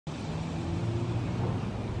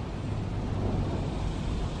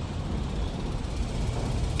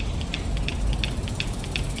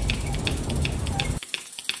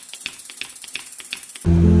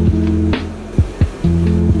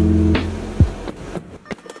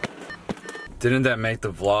Didn't that make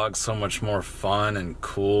the vlog so much more fun and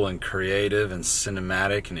cool and creative and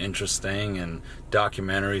cinematic and interesting and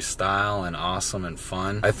documentary style and awesome and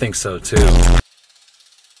fun? I think so too.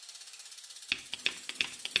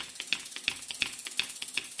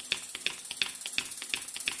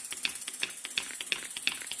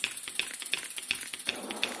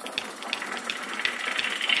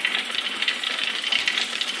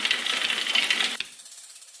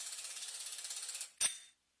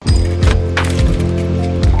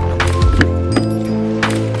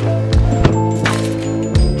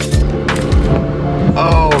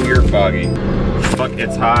 Foggy. Fuck,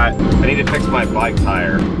 it's hot. I need to fix my bike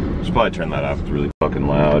tire. Should probably turn that off. It's really fucking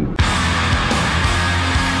loud.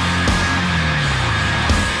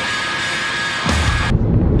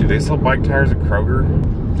 Do they sell bike tires at Kroger?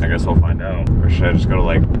 I guess we'll find out. Or should I just go to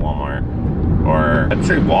like Walmart? Or I'd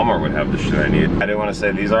say Walmart would have the shit I need. I didn't want to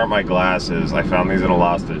say these aren't my glasses. I found these in a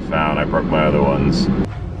lost and found. I broke my other ones.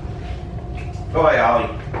 Oh, hi, Ollie.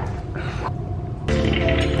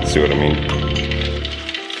 See what I mean?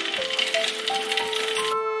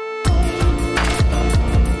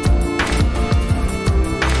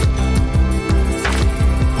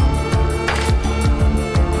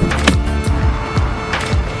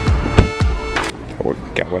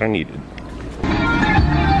 Got what I needed.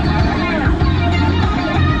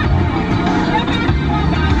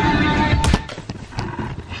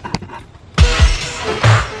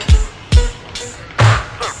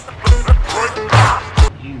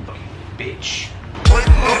 You bitch.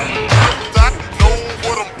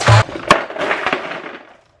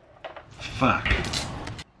 Fuck.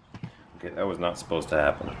 Okay, that was not supposed to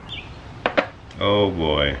happen. Oh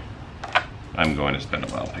boy. I'm going to spend a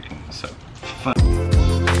while picking this up. Fuck.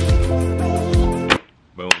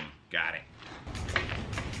 Boom, got it.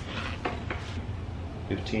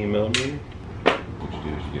 15 millimeter. What you do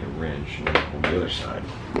is you get a wrench and on the other side.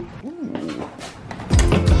 Ooh.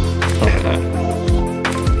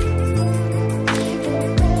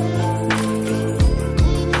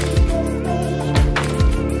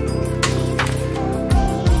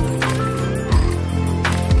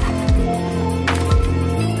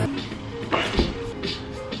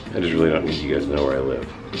 I just really don't need you guys to know where I live.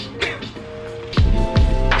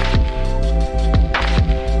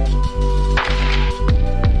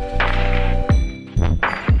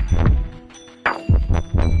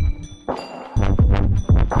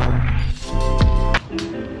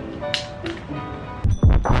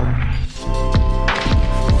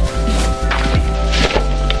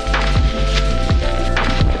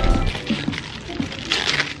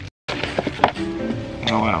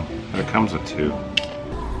 Oh wow, it comes with two.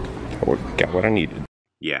 Got what I needed.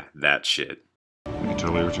 Yeah, that shit. We can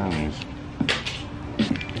totally return these.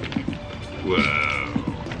 Whoa.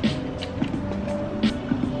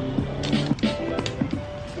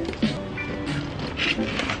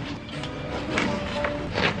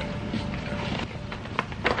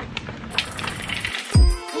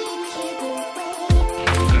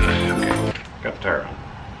 Okay, got the tire on.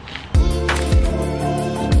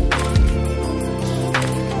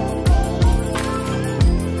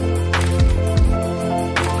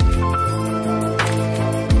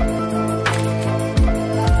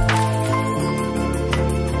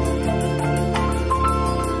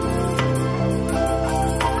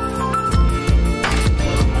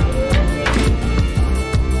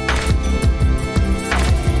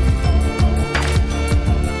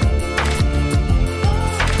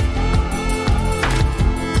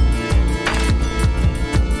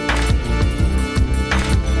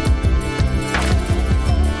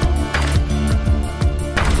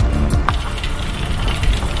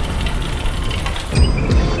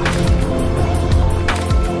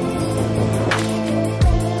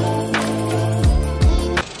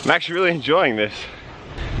 I'm actually really enjoying this.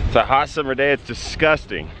 It's a hot summer day, it's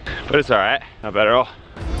disgusting, but it's all right, not bad at all.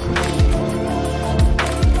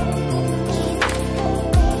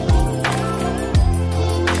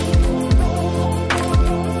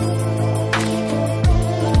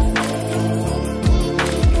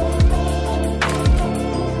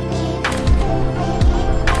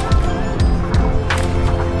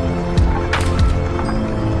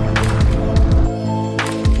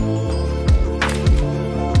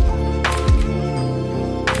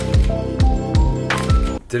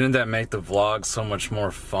 Didn't that make the vlog so much more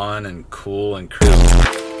fun and cool and creative?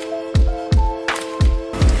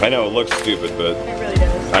 I know it looks stupid, but it really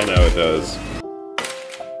does. I know it does.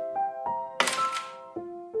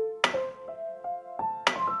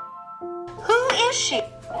 Who is she?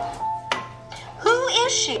 Who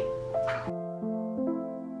is she?